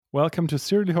Welcome to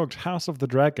Serially Hooked House of the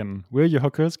Dragon. We're your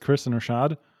hookers, Chris and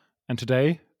Rashad, and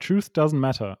today, truth doesn't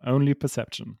matter, only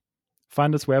perception.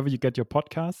 Find us wherever you get your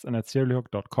podcasts and at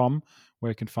seriallyhooked.com,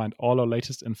 where you can find all our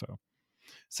latest info.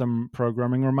 Some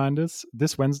programming reminders.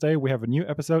 This Wednesday, we have a new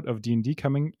episode of D&D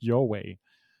coming your way.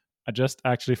 I just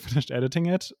actually finished editing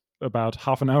it about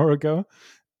half an hour ago,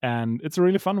 and it's a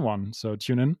really fun one, so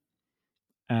tune in.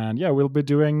 And yeah, we'll be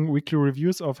doing weekly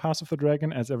reviews of House of the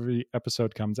Dragon as every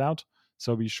episode comes out,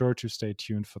 so be sure to stay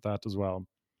tuned for that as well.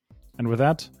 And with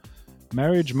that,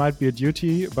 marriage might be a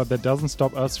duty, but that doesn't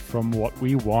stop us from what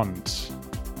we want.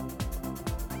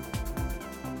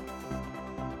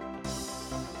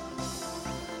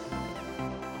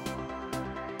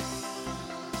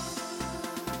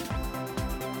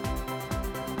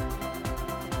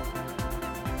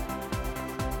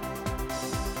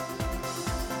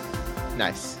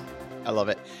 Nice. I love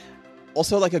it.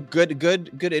 Also, like a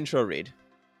good intro read.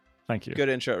 Thank you. Good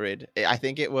intro read. I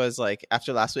think it was like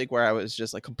after last week where I was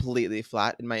just like completely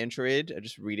flat in my intro read,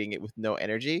 just reading it with no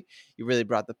energy. You really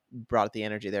brought the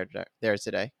energy there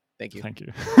today. Thank you. Thank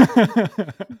you.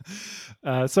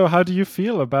 So how do you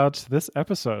feel about this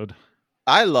episode?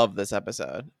 I love this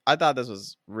episode. I thought this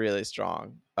was really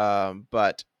strong.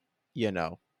 But you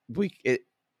know, we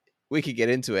could get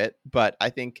into it, but I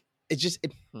think it's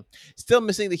still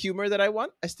missing the humor that I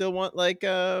want. I still want like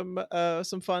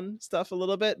some fun stuff a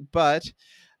little bit, but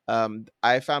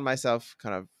I found myself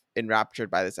kind of enraptured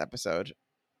by this episode.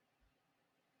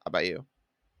 How about you?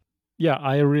 Yeah,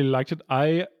 I really liked it.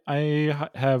 I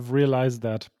have realized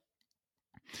that,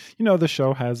 the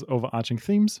show has overarching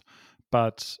themes,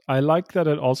 but I like that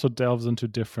it also delves into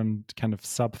different kind of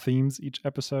sub themes each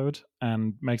episode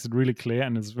and makes it really clear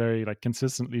and is very like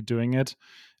consistently doing it.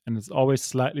 And it's always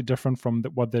slightly different from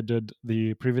what they did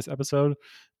the previous episode.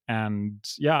 And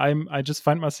yeah, I just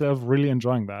find myself really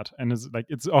enjoying that. And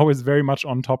it's always very much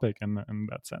on topic in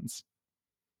that sense.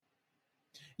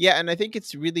 Yeah, and I think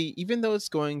it's really, even though it's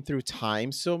going through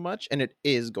time so much, and it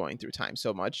is going through time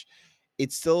so much,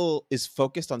 it still is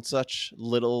focused on such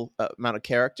little amount of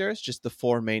characters, just the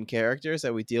four main characters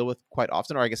that we deal with quite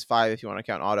often, or I guess five if you want to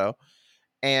count Otto.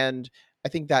 And I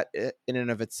think that in and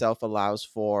of itself allows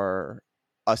for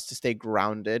us to stay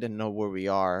grounded and know where we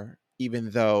are, even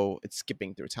though it's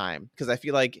skipping through time. Because I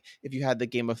feel like if you had the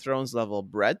Game of Thrones level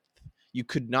breadth, you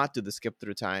could not do the skip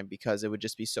through time because it would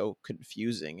just be so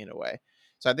confusing in a way.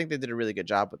 So I think they did a really good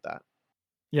job with that.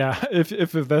 Yeah,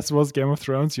 if this was Game of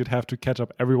Thrones, you'd have to catch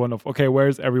up everyone of, okay,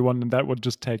 where's everyone? And that would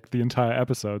just take the entire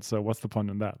episode. So what's the point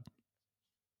in that?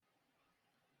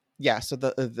 Yeah, so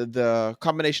the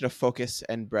combination of focus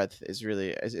and breadth is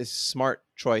really is smart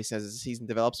choice. As the season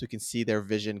develops, we can see their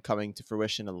vision coming to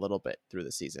fruition a little bit through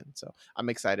the season. So I'm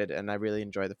excited, and I really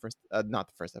enjoy the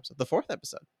fourth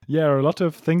episode. Yeah, a lot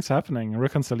of things happening: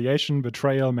 reconciliation,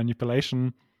 betrayal,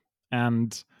 manipulation,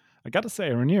 and I gotta say,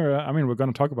 Rhaenyra. I mean, we're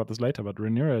going to talk about this later, but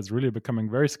Rhaenyra is really becoming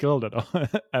very skilled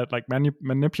at like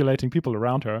manipulating people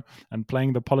around her and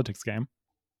playing the politics game.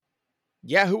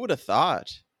 Yeah, who would have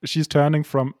thought? She's turning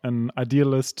from an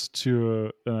idealist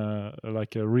to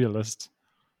like a realist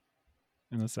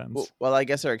in a sense. Well, I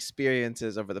guess our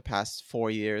experiences over the past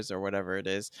 4 years or whatever it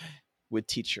is would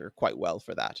teach her quite well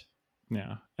for that.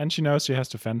 Yeah, and she knows she has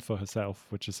to fend for herself,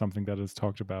 which is something that is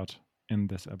talked about in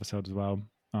this episode as well,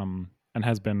 and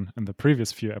has been in the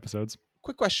previous few episodes.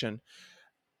 Quick question.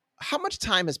 How much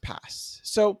time has passed?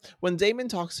 So when Daemon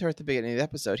talks to her at the beginning of the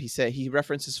episode, he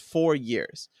references 4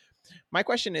 years. My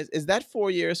question is that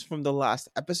 4 years from the last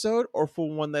episode or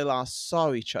from when they last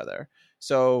saw each other?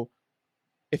 So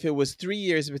if it was 3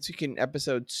 years between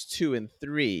episodes 2 and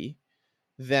 3,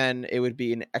 then it would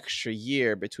be an extra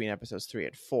year between episodes 3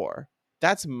 and 4.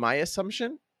 That's my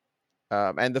assumption.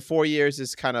 And the 4 years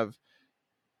is kind of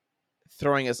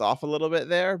throwing us off a little bit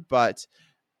there, but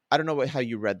I don't know how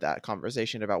you read that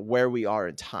conversation about where we are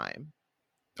in time.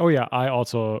 Oh yeah, I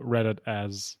also read it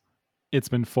as it's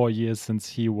been 4 years since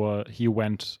he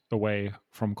went away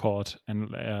from court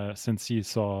and since he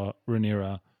saw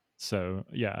Rhaenyra. So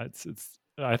yeah, it's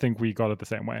I think we got it the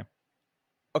same way.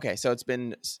 Okay, so it's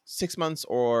been 6 months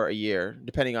or a year,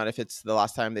 depending on if it's the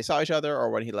last time they saw each other or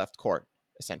when he left court,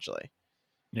 essentially.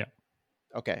 Yeah.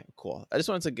 Okay, cool. I just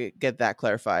wanted to get that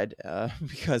clarified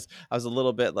because I was a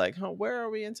little bit like, where are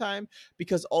we in time?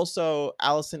 Because also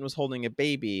Alicent was holding a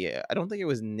baby. I don't think it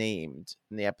was named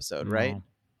in the episode, right?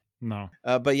 No.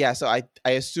 But yeah, so I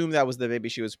assume that was the baby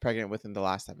she was pregnant with in the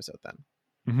last episode then.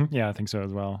 Mm-hmm. Yeah, I think so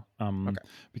as well. Okay.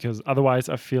 Because otherwise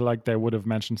I feel like they would have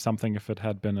mentioned something if it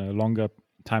had been a longer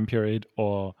time period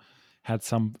or had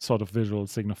some sort of visual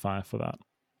signifier for that.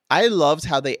 I loved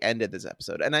how they ended this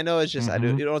episode. And I know it's just, you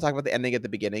don't want to talk about the ending at the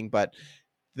beginning, but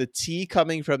the tea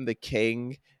coming from the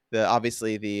king,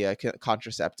 obviously the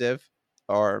contraceptive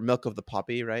or milk of the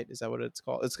poppy, right? Is that what it's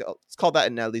called? It's called that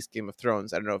in at least Game of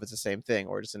Thrones. I don't know if it's the same thing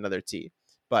or just another tea.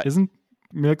 But Isn't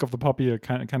milk of the poppy a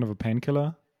kind of a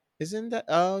painkiller? isn't that?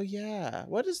 Oh yeah.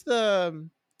 What is the?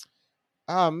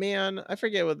 Oh man, I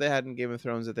forget what they had in Game of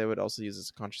Thrones that they would also use as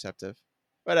a contraceptive.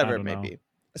 I Whatever it don't may know. be.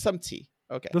 Some tea.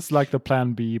 Okay. This is like the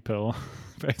Plan B pill,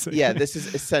 basically. Yeah, this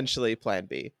is essentially Plan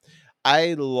B.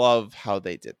 I love how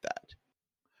they did that.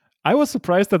 I was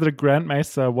surprised that the Grand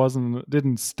Maester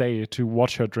didn't stay to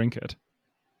watch her drink it.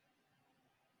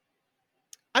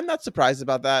 I'm not surprised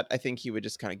about that. I think he would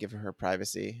just kind of give her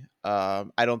privacy.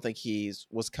 I don't think he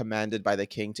was commanded by the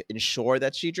king to ensure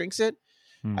that she drinks it.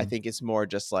 I think it's more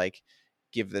just like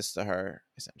give this to her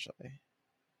essentially,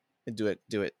 and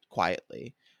do it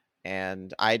quietly.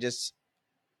 And I just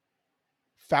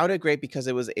found it great because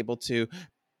it was able to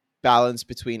balance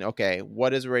between, okay,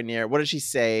 what is Rhaenyra? What does she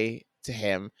say to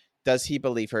him? Does he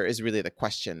believe her? Is really the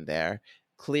question there.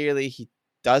 Clearly, he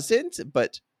doesn't,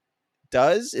 but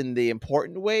does in the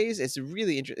important ways. It's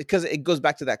really interesting because it goes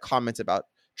back to that comment about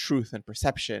truth and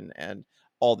perception and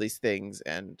all these things,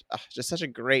 and just such a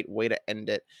great way to end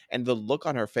it. And the look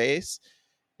on her face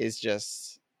is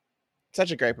just such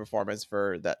a great performance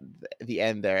for the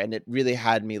end there, and it really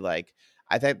had me like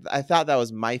I thought that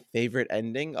was my favorite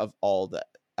ending of all the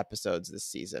episodes this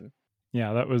season.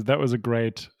 Yeah, that was a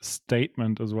great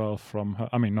statement as well from her.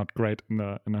 I mean, not great in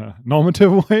a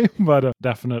normative way, but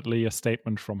definitely a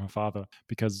statement from her father.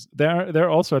 Because they're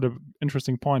also at an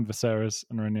interesting point, Viserys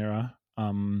and Rhaenyra.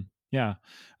 Yeah,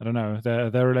 I don't know.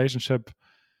 Their relationship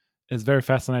is very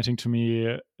fascinating to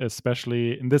me,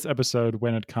 especially in this episode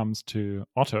when it comes to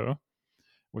Otto,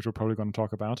 which we're probably going to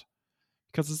talk about.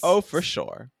 Because Oh, for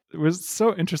sure. it was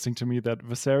so interesting to me that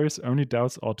Viserys only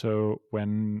doubts Otto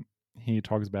when he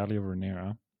talks badly of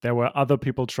Rhaenyra. There were other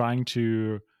people trying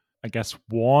to, I guess,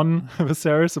 warn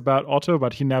Viserys about Otto,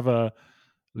 but he never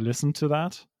listened to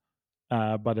that.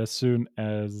 But as soon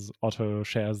as Otto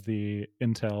shares the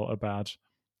intel about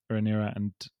Rhaenyra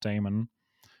and Daemon,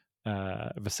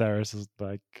 Viserys is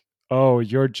like, "Oh,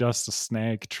 you're just a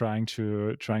snake trying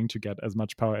to get as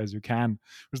much power as you can."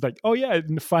 It's like, "Oh yeah,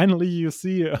 and finally you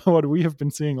see what we have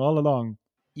been seeing all along."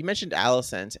 You mentioned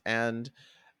Alicent, and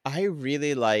I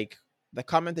really like the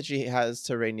comment that she has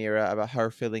to Rhaenyra about her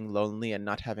feeling lonely and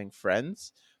not having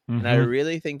friends. And I Mm-hmm.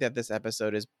 really think that this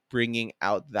episode is bringing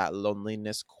out that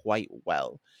loneliness quite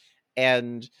well.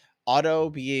 And Otto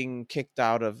being kicked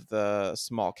out of the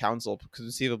small council,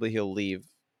 conceivably he'll leave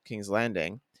King's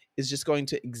Landing, is just going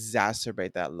to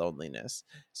exacerbate that loneliness.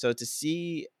 So to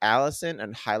see Alicent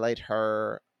and highlight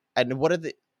her, and what is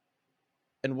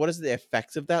the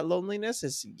effects of that loneliness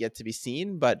is yet to be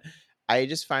seen. But I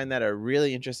just find that a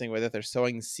really interesting way that they're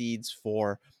sowing seeds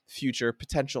for future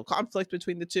potential conflict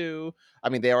between the two. I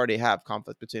mean, they already have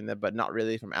conflict between them, but not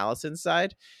really from Alicent's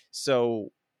side.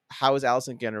 So how is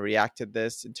Alicent going to react to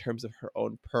this in terms of her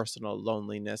own personal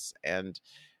loneliness and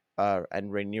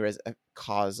Rhaenyra's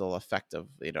causal effect of,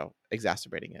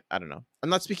 exacerbating it? I don't know. I'm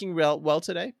not speaking real well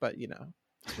today, but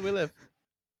that's where we live.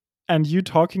 And you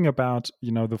talking about,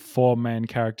 the four main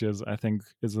characters, I think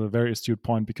is a very astute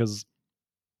point, because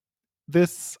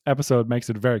this episode makes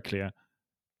it very clear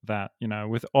that,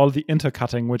 with all the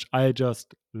intercutting, which I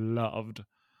just loved,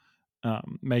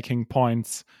 making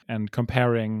points and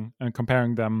comparing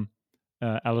them,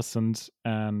 Alicent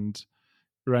and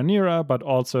Rhaenyra, but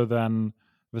also then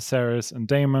Viserys and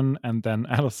Daemon, and then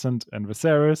Alicent and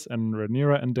Viserys, and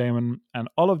Rhaenyra and Daemon, and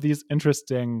all of these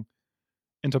interesting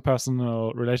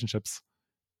interpersonal relationships,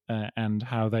 and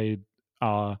how they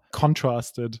are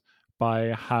contrasted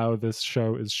by how this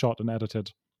show is shot and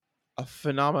edited. A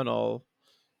phenomenal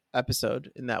episode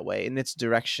in that way, in its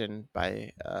direction by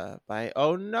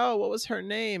oh no, what was her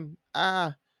name?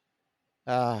 Uh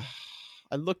I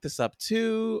looked this up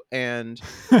too, and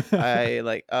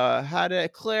I had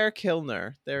it, Claire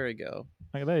Kilner. There we go.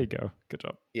 There you go. Good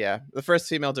job. Yeah, the first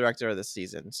female director of the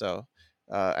season. So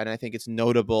and I think it's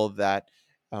notable that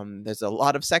there's a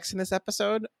lot of sex in this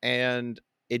episode, and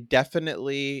it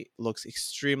definitely looks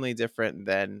extremely different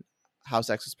than how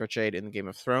sex was portrayed in Game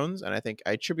of Thrones. And I think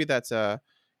I attribute that to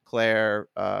Claire.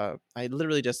 I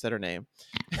literally just said her name.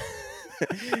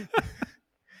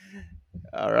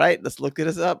 All right, let's look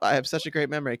this up. I have such a great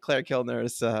memory. Claire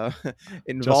Kilner's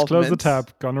involvement. Just close the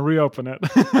tab. Gonna reopen it.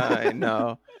 I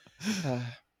know.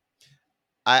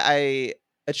 I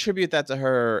attribute that to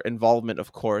her involvement,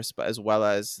 of course, but as well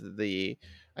as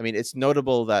it's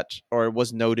notable that, or it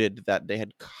was noted that they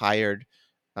had hired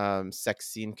sex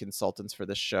scene consultants for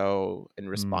the show in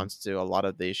response to a lot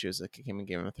of the issues that came in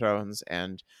Game of Thrones.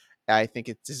 And I think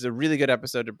this is a really good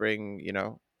episode to bring,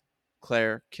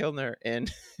 Claire Kilner in.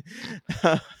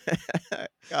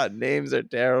 God, names are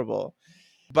terrible.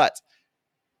 But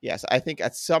yes, I think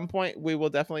at some point we will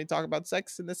definitely talk about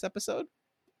sex in this episode.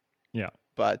 Yeah.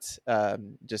 But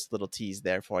just a little tease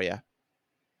there for you.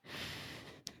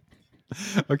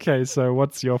 Okay, so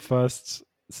what's your first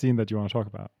scene that you want to talk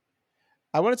about?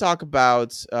 I want to talk about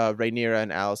Rhaenyra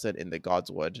and Alicent in the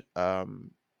Godswood.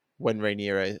 When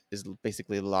Rhaenyra is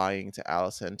basically lying to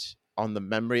Alicent on the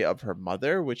memory of her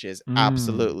mother, which is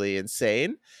absolutely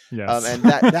insane. Yes. And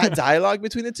that dialogue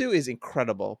between the two is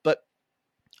incredible. But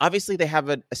obviously they have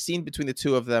a scene between the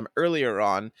two of them earlier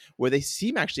on where they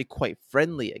seem actually quite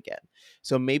friendly again.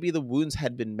 So maybe the wounds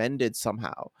had been mended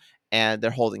somehow. And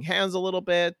they're holding hands a little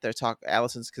bit.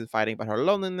 Alicent's confiding about her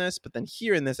loneliness. But then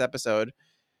here in this episode,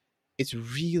 it's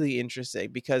really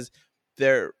interesting because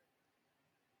their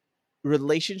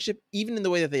relationship, even in the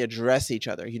way that they address each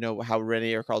other, how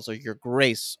Rhaenyra calls her your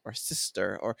grace or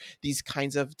sister, or these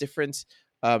kinds of different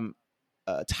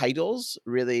titles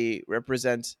really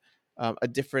represent a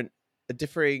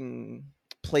differing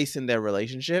place in their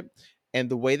relationship. And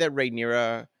the way that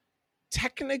Rhaenyra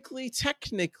technically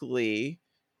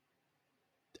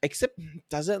except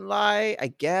doesn't lie, I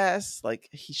guess, like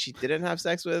she didn't have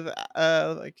sex with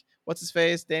like what's his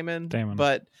face, Daemon,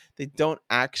 but they don't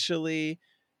actually,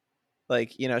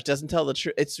 like, it doesn't tell the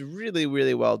truth. It's really,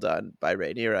 really well done by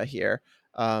Rhaenyra here.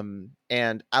 And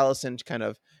Alicent kind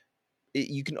of,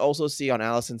 you can also see on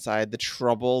Alicent's side the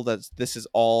trouble that this is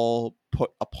all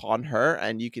put upon her,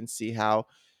 and you can see how,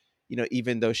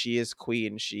 even though she is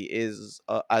queen, she is,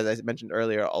 as I mentioned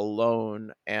earlier,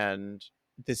 alone, and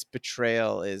this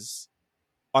betrayal is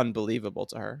unbelievable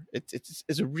to her. It's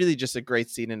a really just a great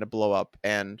scene and a blow up,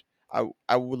 and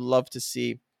I would love to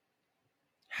see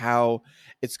how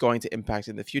it's going to impact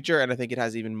in the future. And I think it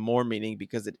has even more meaning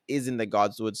because it is in the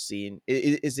Godswood scene.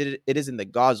 It is in the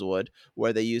Godswood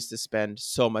where they used to spend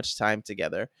so much time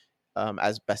together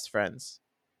as best friends.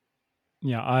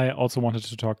 Yeah, I also wanted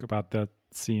to talk about that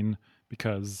scene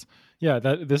because,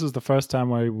 this is the first time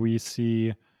where we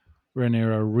see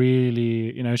Rhaenyra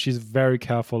really, she's very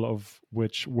careful of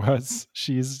which words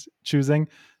she's choosing.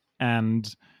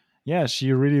 And yeah,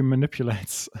 she really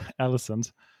manipulates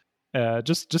Alicent.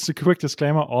 Just a quick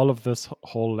disclaimer: all of this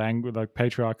whole language, like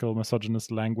patriarchal,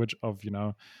 misogynist language of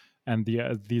and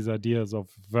these ideas of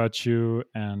virtue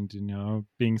and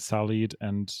being sullied,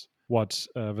 and what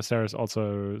Viserys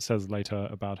also says later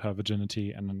about her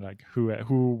virginity, and then, like,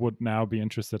 who would now be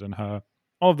interested in her.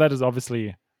 All of that is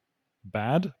obviously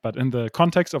bad, but in the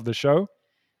context of the show,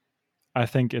 I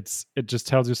think it just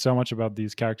tells you so much about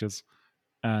these characters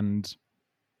and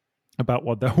about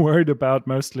what they're worried about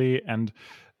mostly, and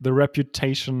the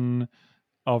reputation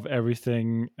of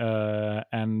everything.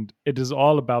 And it is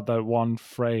all about that one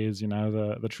phrase,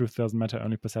 the truth doesn't matter,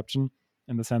 only perception,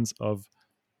 in the sense of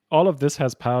all of this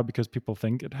has power because people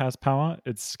think it has power.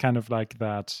 It's kind of like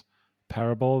that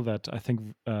parable that I think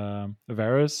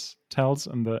Varys tells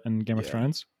in Game of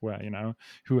Thrones, where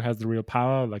who has the real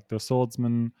power, like the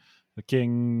swordsman, the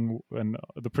king, and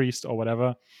the priest, or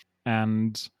whatever.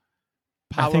 And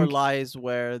power lies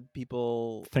where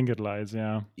people think it lies.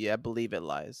 Yeah, believe it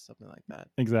lies, something like that.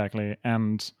 Exactly.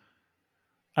 And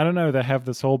I don't know, they have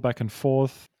this whole back and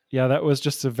forth. Yeah, that was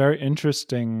just a very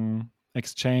interesting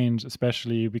exchange,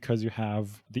 especially because you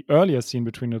have the earlier scene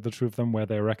between the two of them where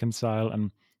they reconcile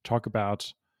and talk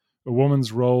about a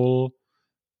woman's role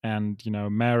and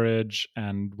marriage,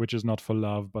 and which is not for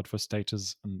love but for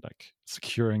status, and like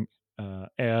securing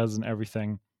heirs and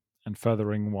everything, and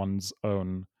furthering one's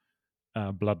own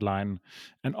bloodline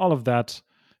and all of that.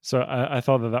 So I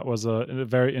thought that was a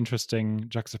very interesting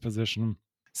juxtaposition,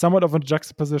 somewhat of a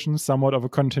juxtaposition, somewhat of a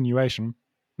continuation,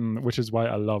 which is why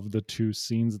I love the two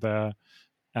scenes there,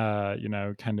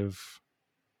 kind of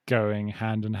going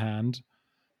hand in hand.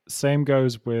 Same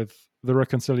goes with the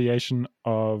reconciliation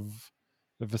of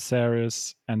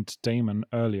Viserys and Daemon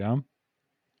earlier,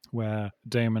 where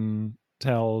Daemon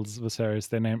tells Viserys,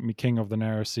 they named me king of the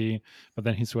narrow sea, but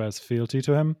then he swears fealty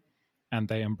to him, and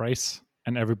they embrace,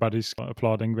 and everybody's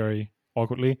applauding very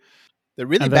awkwardly. They're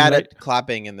really bad at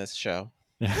clapping in this show.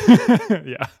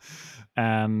 Yeah.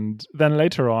 And then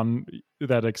later on,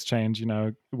 that exchange,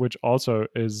 which also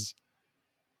is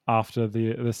after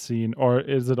the scene, or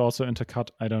is it also intercut?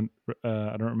 I don't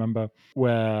remember.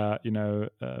 Where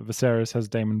Viserys has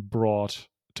Daemon brought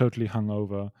totally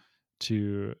hungover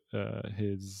to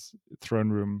his throne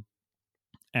room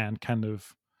and kind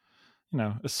of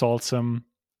assaults him,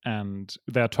 and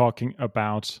they're talking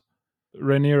about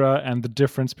Rhaenyra and the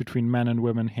difference between men and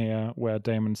women here, where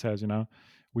Daemon says,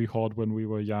 we hold when we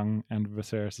were young. And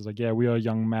Viserys is like, yeah, we are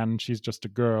young men. She's just a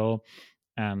girl.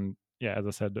 And yeah, as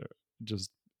I said just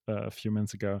a few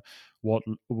minutes ago, what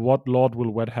lord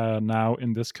will wed her now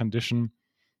in this condition?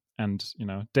 And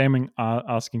Daemon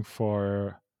asking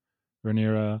for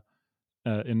Rhaenyra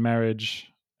in marriage,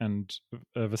 and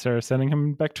Viserys sending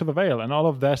him back to the Vale, and all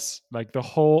of this, like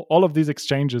all of these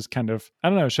exchanges, kind of, I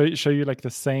don't know, show you like the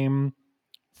same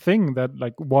thing, that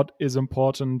like what is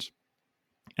important,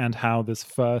 and how this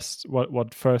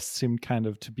what first seemed kind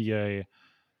of to be an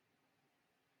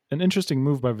interesting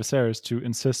move by Viserys to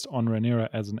insist on Rhaenyra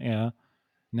as an heir,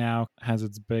 now has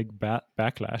its big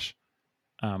backlash,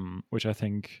 which I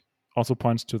think also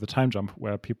points to the time jump,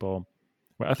 where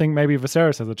I think maybe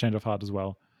Viserys has a change of heart as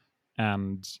well,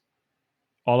 and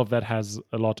all of that has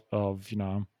a lot of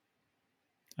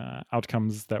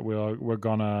outcomes that we're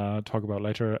gonna talk about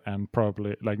later, and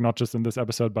probably like not just in this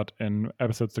episode but in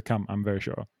episodes to come, I'm very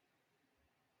sure.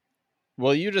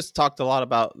 Well, you just talked a lot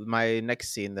about my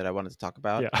next scene that I wanted to talk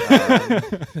about. Yeah.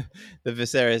 The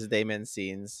Viserys Daemon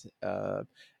scenes,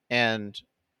 and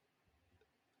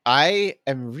I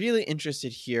am really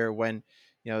interested here when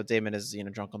Daemon is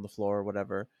drunk on the floor or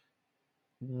whatever.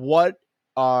 What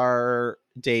are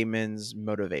Daemon's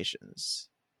motivations?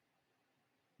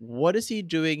 What is he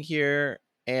doing here?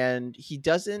 And he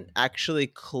doesn't actually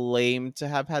claim to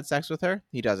have had sex with her.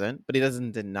 He doesn't, but he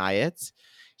doesn't deny it.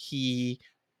 He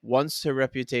wants her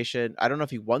reputation. I don't know if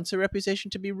he wants her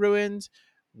reputation to be ruined.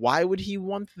 Why would he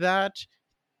want that?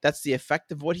 That's the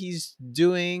effect of what he's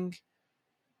doing.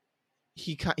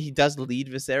 He does lead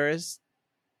Viserys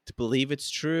to believe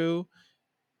it's true.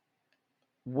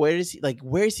 Where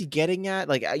is he getting at?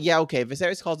 Like, yeah, okay,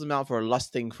 Viserys calls him out for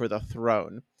lusting for the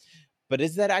throne. But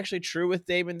is that actually true with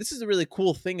Daemon? This is a really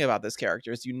cool thing about this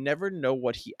character, is you never know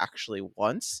what he actually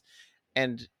wants.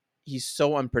 And he's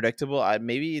so unpredictable.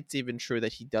 Maybe it's even true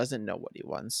that he doesn't know what he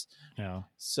wants. Yeah.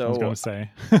 So I was going to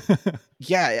say.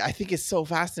 Yeah, I think it's so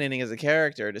fascinating as a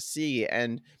character to see.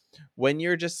 And when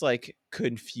you're just like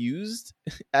confused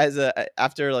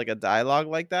after like a dialogue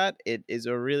like that, it is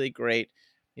a really great,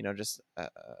 just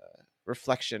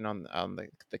reflection on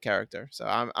the character. So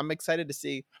I'm excited to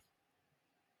see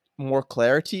more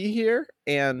clarity here.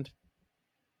 And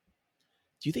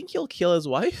do you think he'll kill his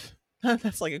wife?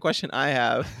 That's like a question I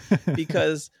have,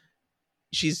 because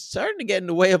she's starting to get in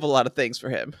the way of a lot of things for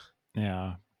him.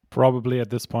 Yeah, probably at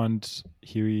this point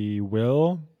he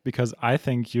will, because I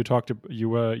think you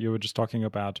were just talking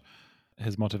about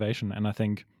his motivation, and I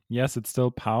think yes, it's still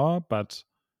power, but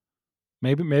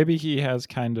maybe he has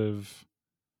kind of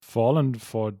fallen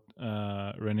for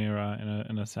Rhaenyra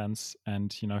in a sense,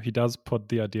 and he does put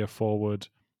the idea forward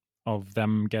of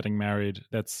them getting married.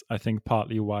 That's, I think,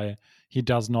 partly why he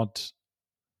does not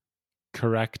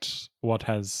correct what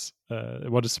is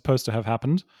supposed to have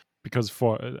happened, because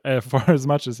for as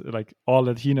much as like all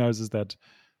that he knows is that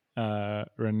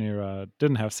Rhaenyra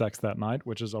didn't have sex that night,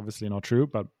 which is obviously not true,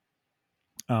 but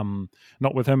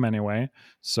not with him anyway.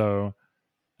 So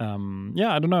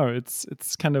yeah, I don't know.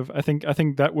 It's kind of, I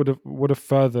think that would have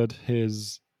furthered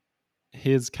his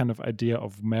kind of idea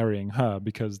of marrying her,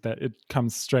 because that it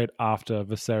comes straight after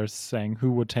Viserys saying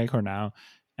who would take her now,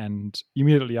 and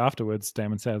immediately afterwards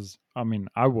Daemon says, I mean,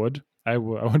 I would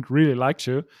really like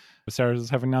to. Viserys is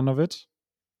having none of it,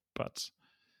 but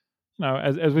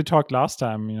as we talked last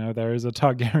time, there is a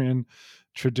Targaryen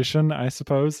tradition, I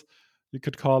suppose you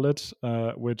could call it,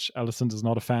 which Alicent is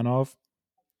not a fan of,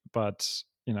 but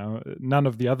none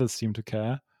of the others seem to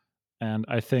care. And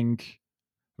I think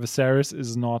Viserys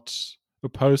is not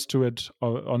opposed to it,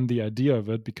 or on the idea of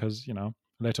it, because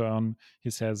later on he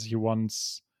says he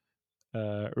wants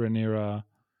Rhaenyra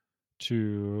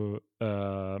to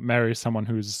marry someone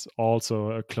who's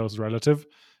also a close relative.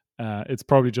 It's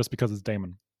probably just because it's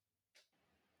Daemon.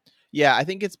 Yeah, I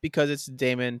think it's because it's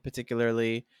Daemon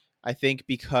particularly. I think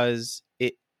because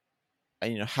it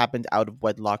happened out of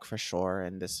wedlock for sure,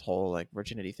 and this whole like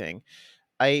virginity thing.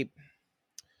 I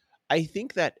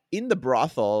think that in the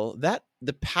brothel, that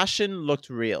the passion looked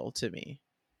real to me.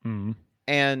 Mm.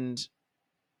 And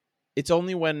it's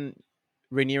only when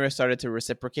Rhaenyra started to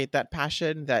reciprocate that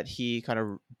passion that he kind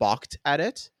of balked at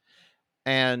it.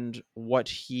 And what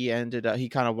he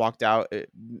kind of walked out.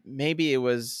 Maybe it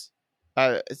was,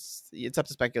 it's up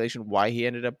to speculation why he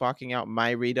ended up balking out.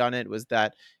 My read on it was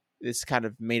that this kind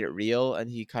of made it real, and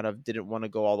he kind of didn't want to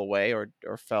go all the way, or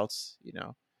felt,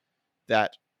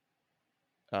 that,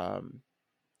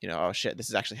 oh shit, this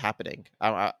is actually happening.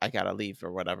 I gotta leave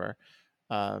or whatever,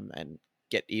 and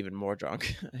get even more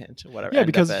drunk and whatever. Yeah,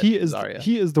 because he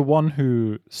is the one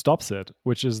who stops it,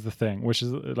 which is the thing, which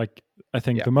is like, I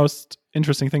think the most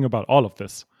interesting thing about all of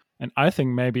this. And I think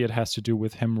maybe it has to do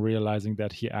with him realizing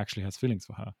that he actually has feelings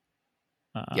for her.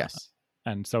 Yes.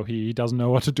 And so he doesn't know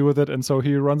what to do with it, and so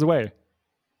he runs away.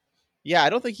 Yeah, I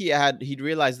don't think he'd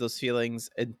realized those feelings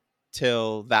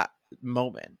until that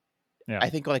moment. Yeah. I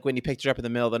think like when he picked her up in the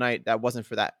middle of the night, that wasn't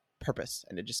for that purpose,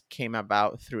 and it just came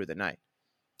about through the night.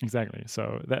 Exactly.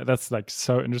 So that's like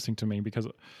so interesting to me because,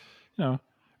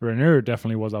 Rhaenyra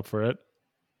definitely was up for it.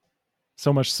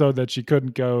 So much so that she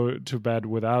couldn't go to bed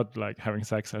without like having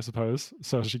sex, I suppose.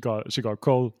 So she got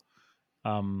Cole,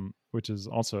 which is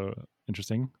also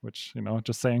interesting. Which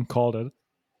just saying, called it.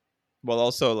 Well,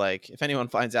 also like if anyone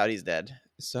finds out, he's dead.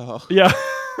 So yeah,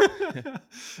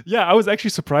 yeah. I was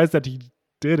actually surprised that he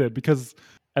did it because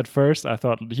at first I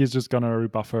thought he's just gonna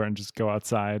rebuff her and just go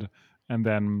outside, and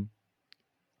then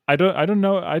I don't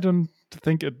know. I don't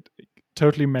think it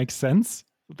totally makes sense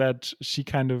that she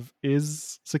kind of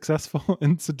is successful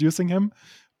in seducing him,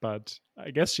 but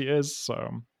I guess she is.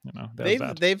 So there's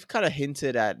that. they've kind of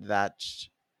hinted at that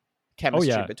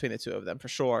chemistry between the two of them for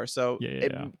sure. So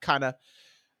it kind of,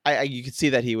 you could see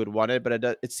that he would want it, but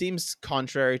it seems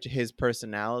contrary to his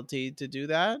personality to do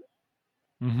that.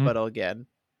 Mm-hmm. But again,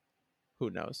 who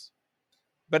knows?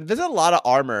 But there's a lot of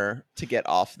armor to get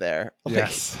off there. Like,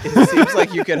 yes, it seems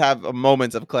like you could have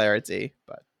moments of clarity,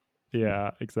 but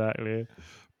yeah, exactly.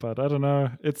 But I don't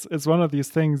know. It's one of these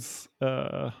things.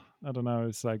 I don't know.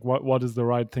 It's like what is the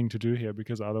right thing to do here?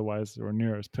 Because otherwise,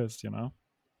 Rhaenyra is pissed.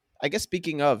 I guess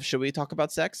speaking of, should we talk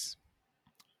about sex?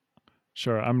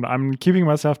 Sure. I'm keeping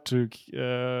myself to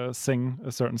sing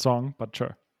a certain song, but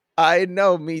sure. I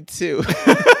know, me too.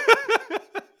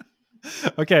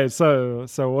 Okay, so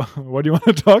what do you want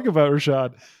to talk about,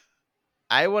 Rashad?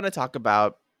 I want to talk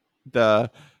about the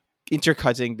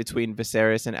intercutting between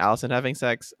Viserys and Alicent having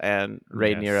sex, and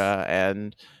Rhaenyra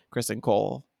and Criston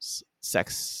Cole's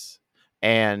sex,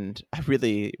 and I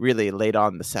really, really laid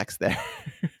on the sex there.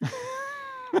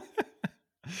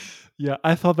 Yeah,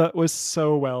 I thought that was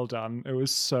so well done. It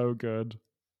was so good.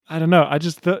 I don't know. I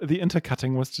just the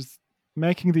intercutting was just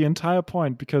making the entire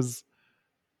point because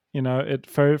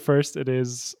first it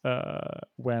is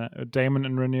when Daemon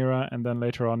and Rhaenyra, and then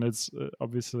later on it's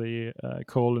obviously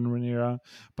Cole and Rhaenyra.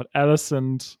 But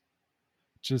Alicent,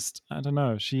 just I don't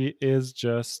know. She is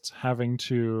just having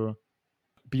to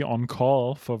be on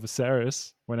call for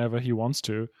Viserys whenever he wants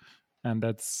to, and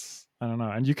that's I don't know.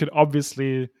 And you could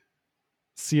obviously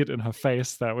see it in her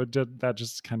face that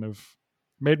just kind of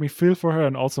made me feel for her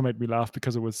and also made me laugh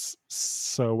because it was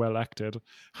so well acted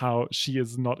how she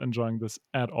is not enjoying this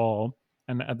at all,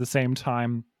 and at the same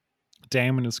time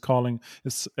Daemon is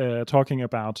talking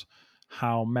about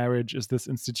how marriage is this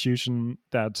institution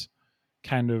that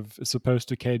kind of is supposed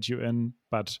to cage you in,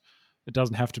 but it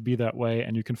doesn't have to be that way,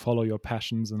 and you can follow your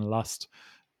passions and lust.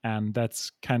 And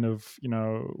that's kind of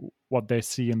what they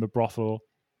see in the brothel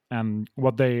and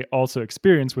what they also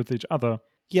experience with each other.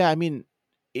 Yeah, I mean,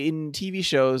 in TV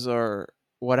shows or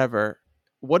whatever,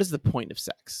 what is the point of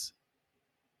sex?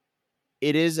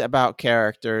 It is about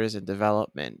characters and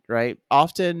development, right?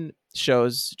 Often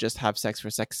shows just have sex for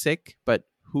sex sake, but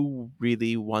who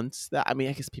really wants that? I mean,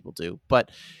 I guess people do, but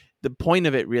the point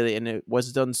of it really, and it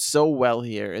was done so well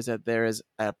here, is that there is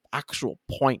an actual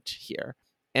point here.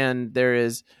 And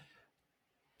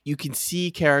you can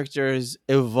see characters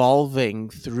evolving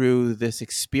through this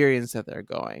experience that they're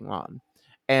going on.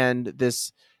 And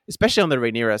this, especially on the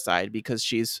Rhaenyra side, because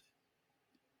she's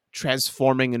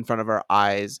transforming in front of our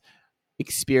eyes,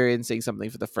 experiencing something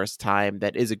for the first time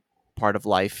that is a part of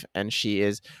life. And she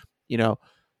is, I don't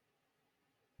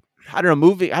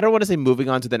know, I don't want to say moving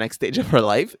on to the next stage of her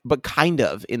life, but kind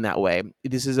of in that way.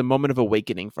 This is a moment of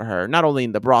awakening for her, not only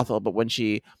in the brothel, but when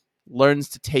she learns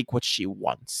to take what she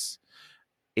wants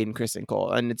in Criston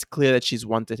Cole. And it's clear that she's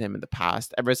wanted him in the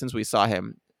past, ever since we saw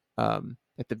him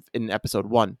in episode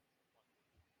 1.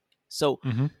 So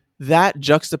that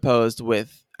juxtaposed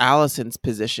with Alicent's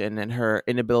position and her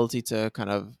inability to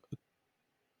kind of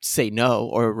say no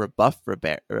or rebuff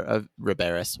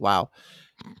Viserys. Wow.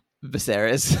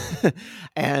 Viserys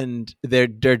and their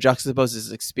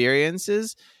juxtaposed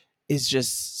experiences is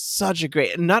just such a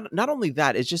great, not only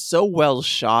that, it's just so well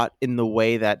shot in the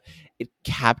way that it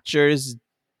captures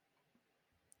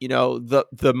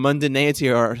the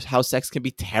mundanity, or how sex can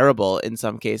be terrible in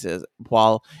some cases,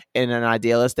 while in an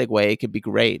idealistic way it could be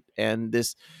great. And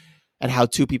how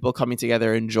two people coming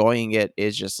together enjoying it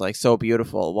is just like so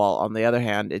beautiful, while on the other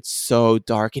hand it's so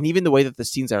dark. And even the way that the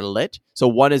scenes are lit, so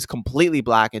one is completely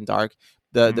black and dark,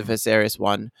 the Viserys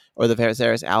one, or the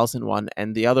Viserys Alicent one,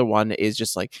 and the other one is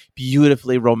just like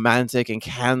beautifully romantic and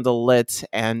candle lit,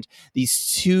 and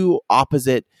these two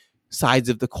opposite sides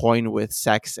of the coin with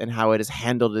sex and how it is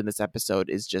handled in this episode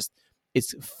is just,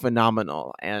 it's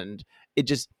phenomenal. And it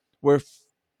just, we're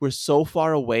so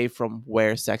far away from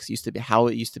where sex used to be, how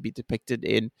it used to be depicted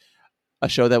in a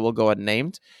show that will go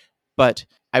unnamed. But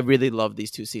I really love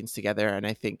these two scenes together, and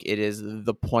I think it is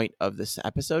the point of this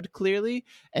episode, clearly.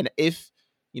 And if,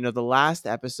 the last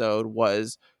episode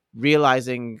was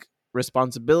realizing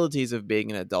responsibilities of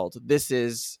being an adult, this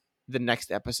is the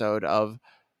next episode of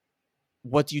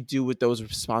what do you do with those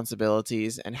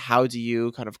responsibilities, and how do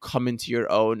you kind of come into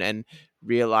your own and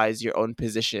realize your own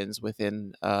positions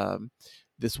within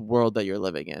this world that you're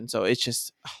living in. So it's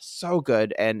just so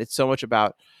good, and it's so much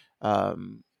about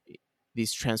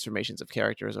these transformations of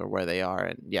characters or where they are.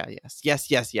 And yes.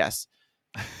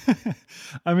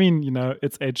 I mean,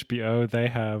 it's HBO. They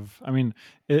have,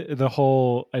 the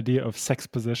whole idea of sex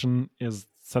position is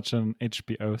such an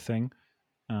HBO thing.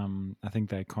 I think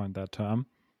they coined that term.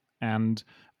 And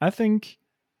I think,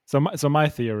 my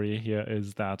theory here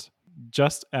is that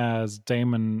just as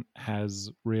Damon has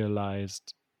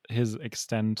realized the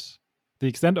extent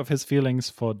of his feelings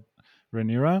for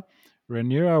Rhaenyra,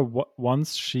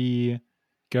 once she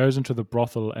goes into the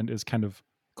brothel and is kind of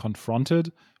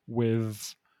confronted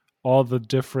with all the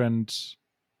different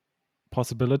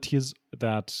possibilities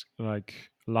that like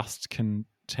lust can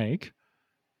take,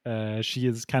 she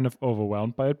is kind of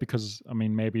overwhelmed by it, because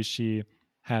maybe she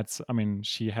had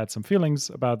some feelings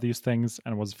about these things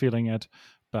and was feeling it,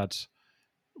 but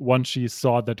once she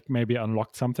saw that, maybe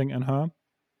unlocked something in her.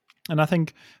 And I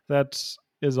think that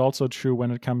is also true when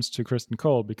it comes to Kristen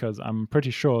Cole, because I'm pretty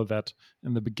sure that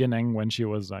in the beginning, when she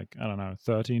was like, I don't know,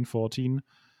 13, 14,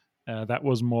 that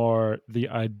was more the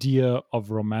idea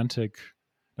of romantic,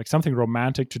 like something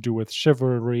romantic to do with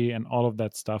chivalry and all of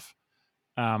that stuff.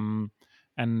 And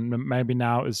maybe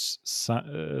now is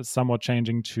somewhat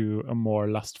changing to a more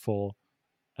lustful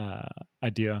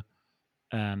idea.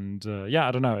 And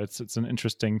I don't know, it's an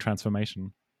interesting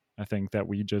transformation. I think that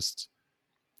we just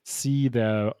see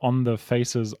on the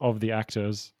faces of the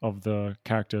actors, of the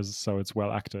characters, so it's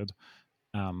well acted.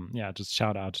 Just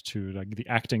shout out to like the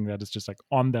acting that is just like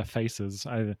on their faces.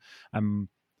 I'm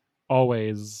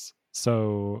always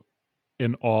so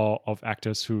in awe of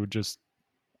actors who just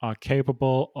are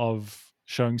capable of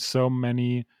showing so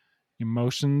many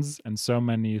emotions and so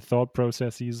many thought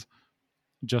processes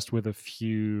just with a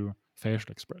few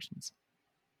facial expressions.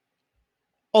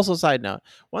 Also, side note,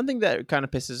 one thing that kind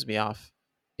of pisses me off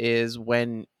is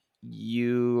when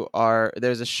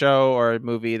there's a show or a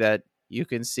movie that you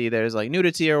can see there's like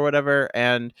nudity or whatever,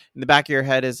 and in the back of your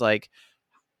head is like,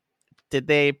 did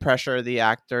they pressure the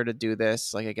actor to do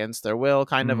this like against their will,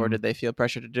 kind of, or did they feel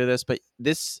pressure to do this? But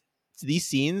these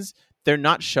scenes, they're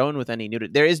not shown with any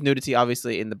nudity. There is nudity,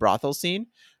 obviously, in the brothel scene,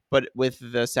 but with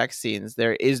the sex scenes,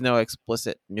 there is no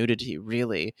explicit nudity,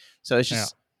 really. So it's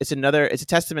just, it's a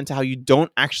testament to how you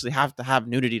don't actually have to have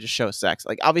nudity to show sex.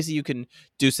 Like, obviously, you can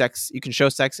show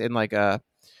sex in like a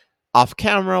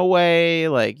off-camera way.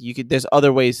 Like, there's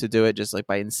other ways to do it, just like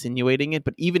by insinuating it.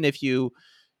 But even if you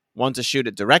want to shoot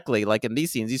it directly, like in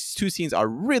these scenes, these two scenes are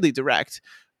really direct,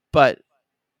 but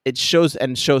it shows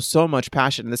so much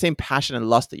passion, and the same passion and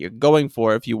lust that you're going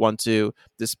for if you want to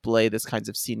display this kinds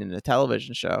of scene in a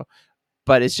television show.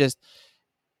 But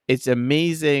it's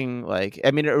amazing. Like,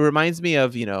 I mean, it reminds me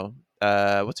of,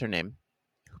 what's her name?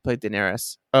 Who played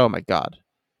Daenerys? Oh my God.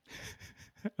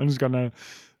 I'm just gonna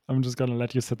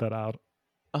let you sit that out.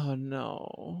 Oh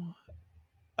no.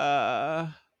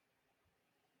 I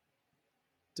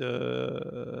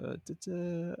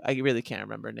really can't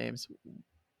remember names.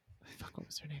 Fuck, what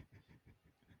was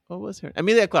her name?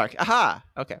 Emilia Clarke. Aha.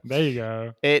 Okay. There you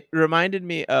go. It reminded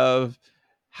me of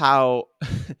how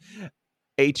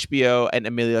HBO and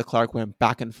Emilia Clarke went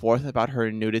back and forth about her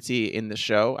nudity in the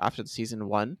show after season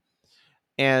 1.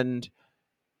 And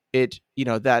it,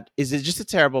 that is just a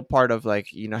terrible part of, like,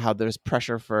 how there's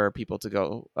pressure for people to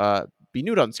go be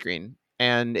nude on screen.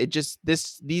 And it just,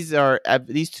 these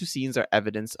two scenes are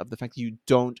evidence of the fact that you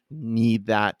don't need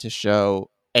that to show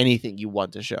anything you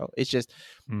want to show. It's just,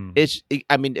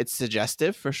 it's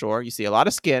suggestive for sure. You see a lot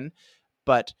of skin,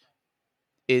 but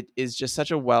it is just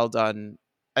such a well done.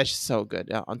 It's just so good.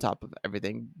 On top of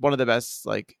everything, one of the best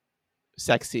like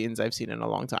sex scenes I've seen in a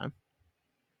long time.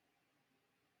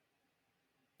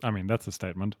 I mean, that's a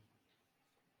statement.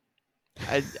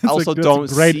 I also don't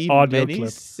see many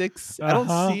sex. I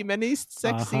don't see many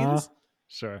sex scenes.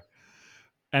 Sure.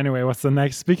 Anyway, what's the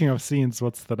next? Speaking of scenes,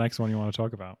 what's the next one you want to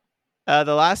talk about?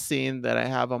 The last scene that I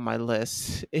have on my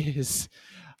list is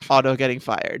Otto getting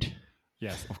fired.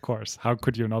 Yes, of course. How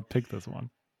could you not pick this one?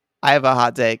 I have a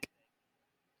hot take.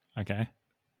 Okay.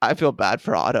 I feel bad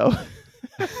for Otto.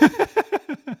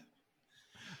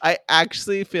 I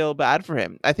actually feel bad for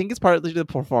him. I think it's partly the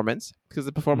performance, because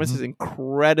the performance is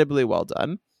incredibly well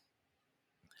done.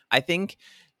 I think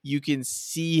you can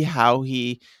see how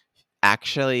he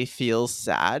actually feels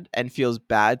sad and feels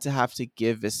bad to have to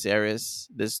give Viserys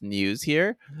this news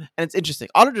here. And it's interesting.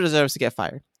 Otto deserves to get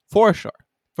fired, for sure,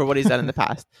 for what he's done in the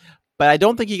past. But I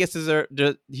don't think he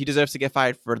deserves to get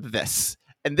fired for this.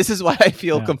 And this is why I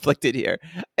feel conflicted here.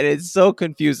 And it's so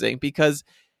confusing because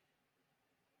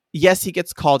yes, he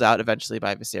gets called out eventually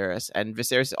by Viserys, and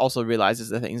Viserys also realizes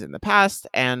the things in the past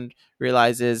and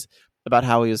realizes about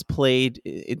how he was played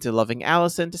into loving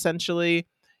Alicent, essentially.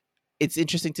 It's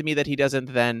interesting to me that he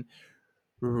doesn't then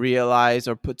realize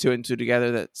or put two and two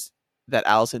together that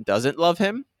Alicent doesn't love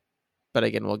him. But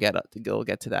again, we'll get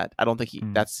to that. I don't think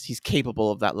he's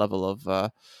capable of that level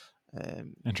of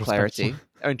clarity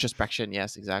or introspection.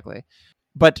 Yes, exactly.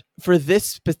 But for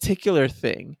this particular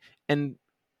thing, and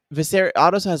Viserys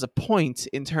Otto has a point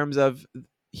in terms of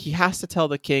he has to tell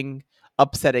the king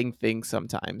upsetting things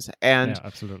sometimes. And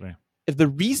absolutely. If the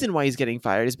reason why he's getting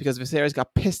fired is because Viserys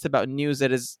got pissed about news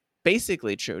that is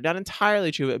basically true, not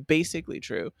entirely true, but basically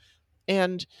true.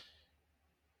 And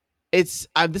it's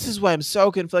this is why I'm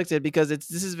so conflicted, because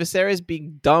this is Viserys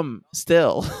being dumb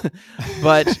still,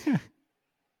 but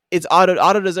it's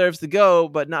Otto deserves to go,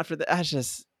 but not for the.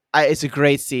 It's a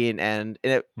great scene, and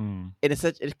it's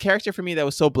such a character for me that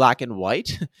was so black and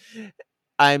white.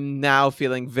 I'm now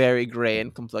feeling very gray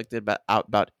and conflicted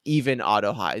about even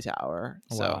Otto Hightower.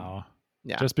 So, wow.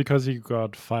 Yeah. Just because he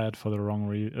got fired for the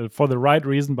wrong for the right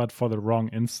reason, but for the wrong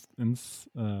instance.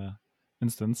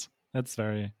 That's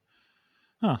very.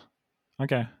 Huh.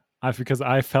 Okay. Because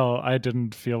I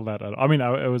didn't feel that at all. I mean,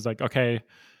 it was like, okay,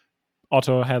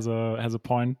 Otto has a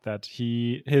point that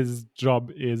his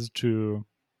job is to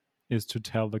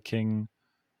tell the king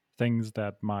things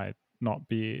that might not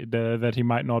be that he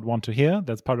might not want to hear.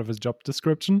 That's part of his job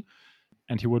description,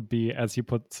 and he would be, as he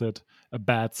puts it, a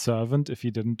bad servant if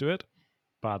he didn't do it.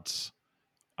 But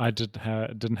I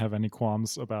didn't have any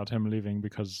qualms about him leaving,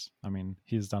 because I mean,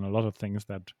 he's done a lot of things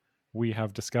that we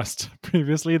have discussed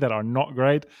previously that are not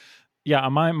great. Yeah,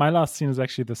 my last scene is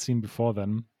actually the scene before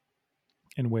then,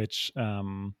 in which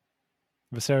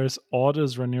Viserys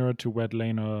orders Rhaenyra to wed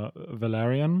Laenor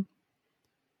Velaryon,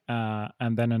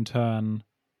 and then in turn,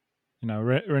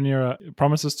 Rhaenyra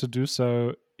promises to do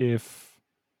so if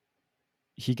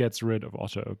he gets rid of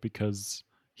Otto, because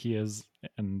Rhaenyra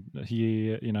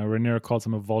calls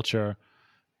him a vulture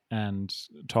and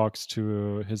talks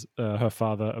to her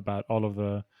father about all of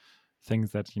the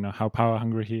things that, how power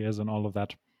hungry he is and all of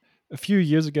that. A few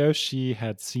years ago, she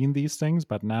had seen these things,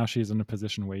 but now she's in a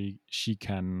position where she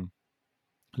can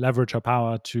leverage her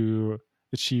power to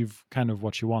achieve kind of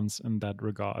what she wants in that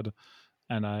regard.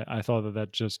 And I thought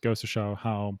that just goes to show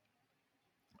how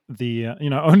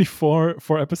only four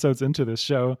episodes into this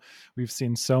show, we've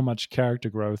seen so much character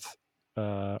growth,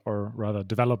 or rather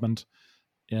development,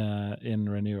 in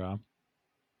Rhaenyra.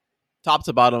 Top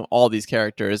to bottom, all these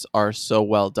characters are so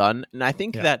well done, and I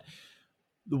think that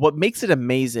what makes it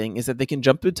amazing is that they can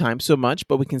jump through time so much,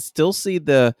 but we can still see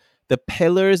the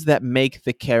pillars that make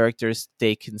the characters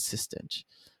stay consistent.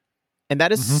 And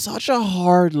that is such a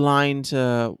hard line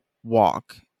to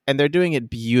walk. And they're doing it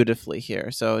beautifully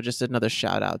here. So just another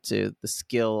shout out to the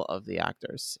skill of the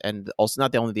actors, and also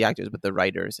not only the actors, but the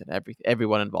writers and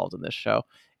everyone involved in this show.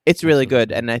 It's really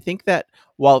good. And I think that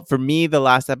while for me, the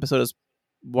last episode is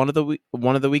one of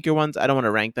the weaker ones, I don't want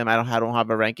to rank them. I don't have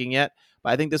a ranking yet,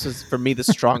 but I think this was for me the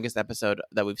strongest episode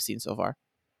that we've seen so far.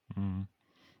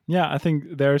 Yeah, I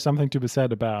think there is something to be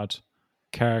said about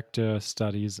character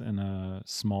studies in a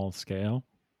small scale,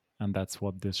 and that's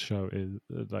what this show is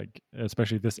like,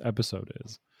 especially this episode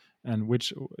is. And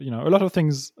which, a lot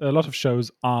of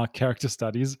shows are character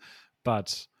studies,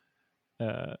 but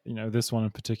this one in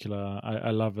particular,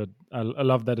 I love it. I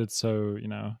love that it's so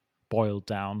boiled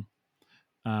down.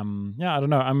 I don't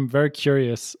know, I'm very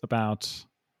curious about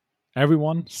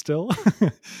everyone still,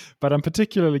 but I'm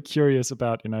particularly curious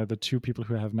about the two people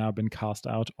who have now been cast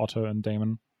out, Otto and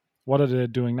Daemon. What are they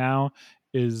doing now?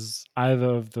 Is either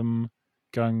of them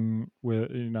going with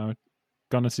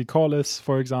gonna see Corlys,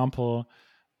 for example?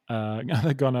 Are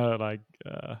they gonna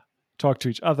talk to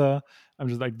each other? I'm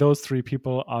just like, those three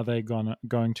people, are they going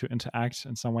to interact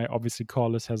in some way? Obviously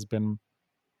Corlys has been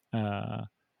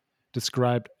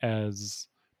described as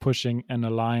pushing an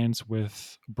alliance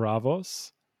with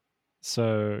Braavos.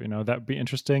 So, that'd be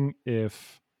interesting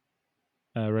if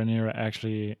Rhaenyra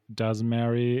actually does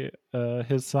marry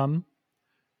his son,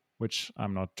 which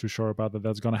I'm not too sure about that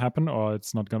that's going to happen, or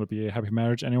it's not going to be a happy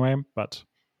marriage anyway. But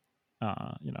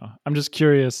I'm just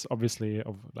curious, obviously,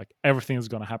 of like everything is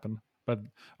going to happen, but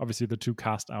obviously the two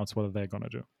cast outs, what are they going to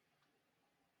do?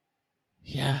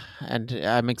 Yeah, and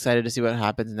I'm excited to see what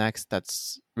happens next.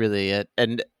 That's really it.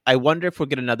 And I wonder if we'll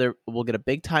get a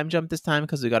big time jump this time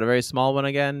because we got a very small one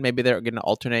again. Maybe they're going to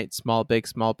alternate small, big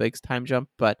time jump.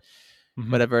 But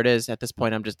whatever it is, at this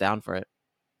point, I'm just down for it.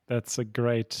 That's a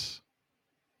great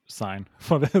sign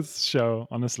for this show,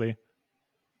 honestly.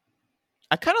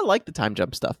 I kind of like the time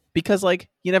jump stuff because, like,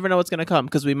 you never know what's going to come.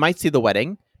 Because we might see the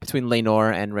wedding between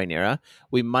Lenore and Rhaenyra.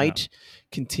 We might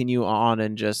continue on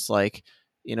and just like,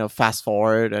 fast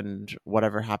forward and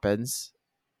whatever happens.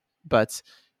 But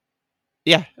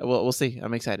yeah, we'll see.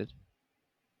 I'm excited.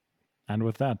 And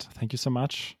with that, thank you so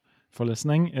much for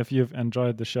listening. If you've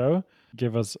enjoyed the show,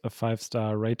 give us a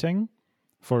 5-star rating.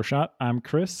 For Shot, I'm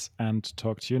Chris, and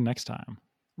talk to you next time.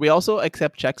 We also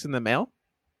accept checks in the mail.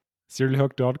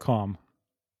 SerialHook.com.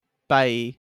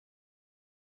 Bye.